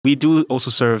We do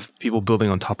also serve people building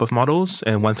on top of models.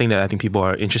 And one thing that I think people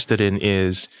are interested in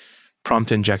is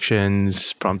prompt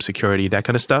injections, prompt security, that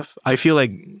kind of stuff. I feel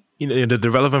like the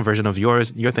relevant version of your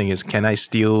thing is, can I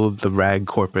steal the RAG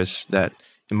corpus that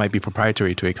it might be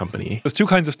proprietary to a company? There's two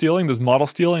kinds of stealing. There's model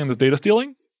stealing and there's data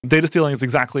stealing. Data stealing is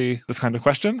exactly this kind of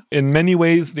question. In many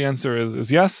ways, the answer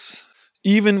is yes.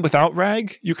 Even without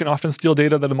RAG, you can often steal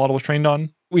data that a model was trained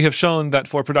on. We have shown that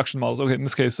for production models, okay, in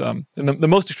this case, in the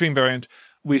most extreme variant,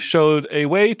 we showed a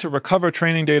way to recover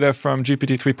training data from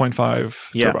GPT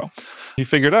 3.5 Turbo. He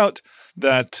figured out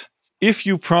that if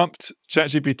you prompt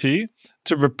ChatGPT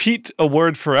to repeat a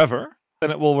word forever, then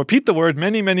it will repeat the word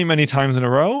many, many, many times in a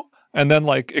row, and then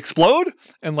explode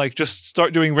and just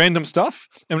start doing random stuff.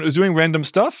 And when it was doing random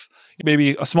stuff,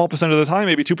 maybe a small percent of the time,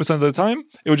 maybe 2% of the time,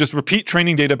 it would just repeat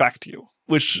training data back to you,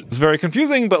 which is very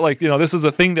confusing. But this is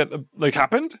a thing that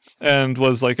happened and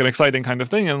was an exciting kind of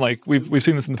thing. And we've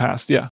seen this in the past. Yeah.